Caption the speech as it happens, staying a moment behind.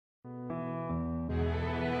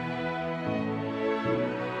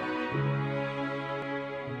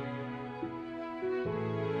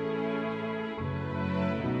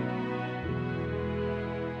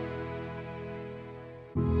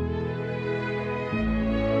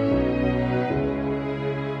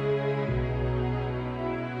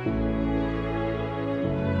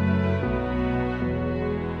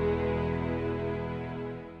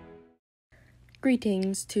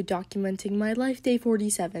Greetings to documenting my life day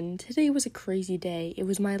 47. Today was a crazy day. It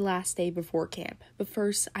was my last day before camp, but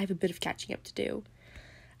first I have a bit of catching up to do.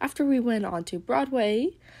 After we went on to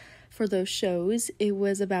Broadway for those shows, it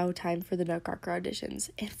was about time for the Nutcracker auditions,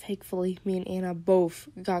 and thankfully me and Anna both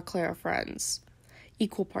got Clara friends,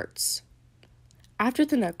 equal parts. After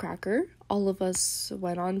the Nutcracker, all of us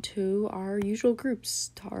went on to our usual groups,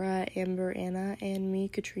 Tara, Amber, Anna, and me,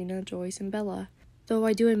 Katrina, Joyce, and Bella. Though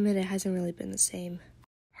I do admit it hasn't really been the same.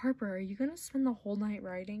 Harper, are you gonna spend the whole night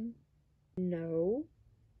writing? No.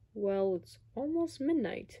 Well, it's almost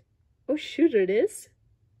midnight. Oh shoot, it is?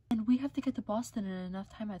 And we have to get to Boston in enough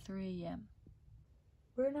time at 3 a.m.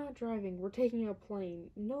 We're not driving, we're taking a plane.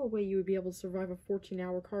 No way you would be able to survive a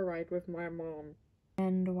 14-hour car ride with my mom.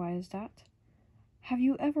 And why is that? Have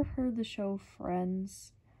you ever heard the show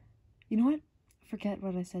Friends? You know what? Forget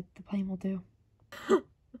what I said. The plane will do.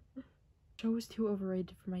 Show is too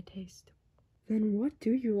overrated for my taste. Then what do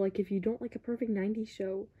you like if you don't like a perfect 90s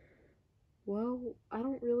show? Well, I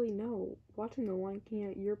don't really know. Watching The Lion King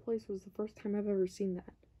at your place was the first time I've ever seen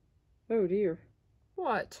that. Oh dear.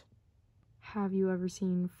 What? Have you ever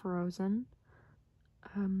seen Frozen?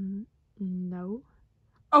 No.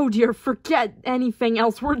 Oh dear, forget anything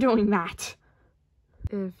else. We're doing that.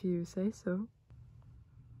 If you say so.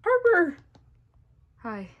 Harper!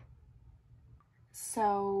 Hi.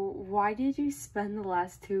 So, why did you spend the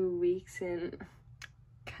last 2 weeks in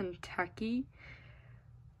Kentucky?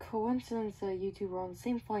 Coincidence that you two were on the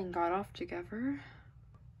same flight and got off together.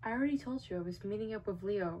 I already told you I was meeting up with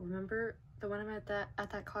Leo. Remember the one I met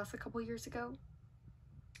at that class a couple years ago?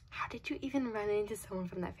 How did you even run into someone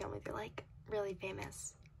from that family? They're like really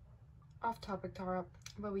famous. Off topic, Tara,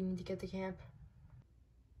 but we need to get to camp.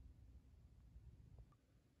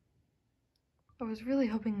 I was really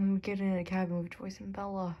hoping we would get in a cabin with Joyce and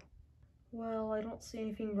Bella. Well, I don't see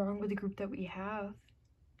anything wrong with the group that we have.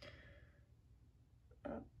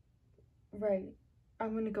 Right.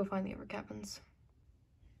 I'm gonna go find the other cabins.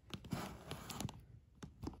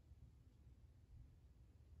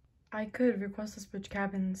 I could request to switch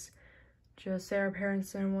cabins. Just say our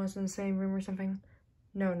parents didn't want us in the same room or something.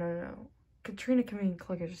 No. Katrina can be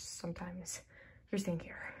cliquish sometimes. You're staying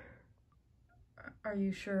here. Are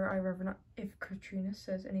you sure I'd rather not? If Katrina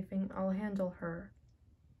says anything, I'll handle her.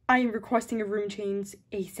 I am requesting a room change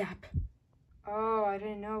ASAP. Oh, I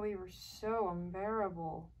didn't know we were so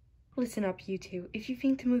unbearable. Listen up, you two. If you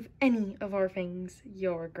think to move any of our things,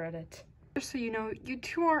 you'll regret it. Just so you know, you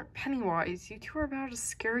two aren't Pennywise. You two are about as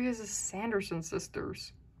scary as the Sanderson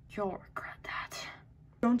sisters. You'll regret that.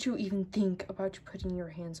 Don't you even think about putting your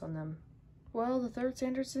hands on them. Well, the third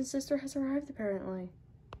Sanderson sister has arrived, apparently.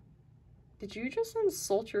 Did you just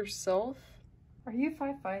insult yourself? Are you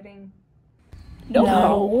fighting?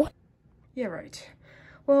 No. Yeah, right.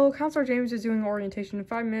 Well, Counselor James is doing orientation in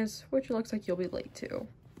 5 minutes, which looks like you'll be late too.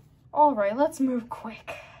 Alright, let's move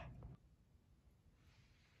quick.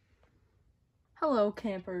 Hello,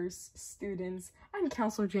 campers, students. I'm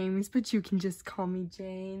Counselor James, but you can just call me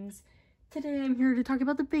James. Today I'm here to talk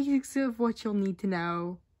about the basics of what you'll need to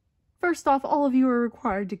know. First off, all of you are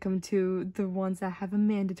required to come to the ones that have a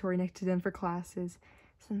mandatory next to them for classes,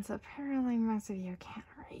 since apparently most of you can't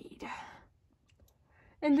read.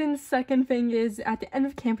 And then the second thing is, at the end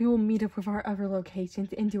of camp, we will meet up with our other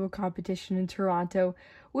locations and do a competition in Toronto,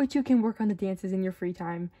 which you can work on the dances in your free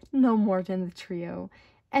time, no more than the trio.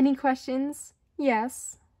 Any questions?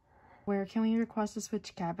 Yes. Where can we request to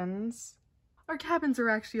switch cabins? Our cabins are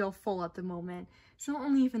actually all full at the moment, so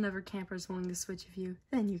only if another camper is willing to switch with you,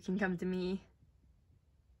 then you can come to me.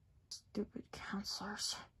 Stupid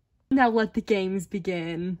counselors. Now let the games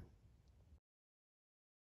begin.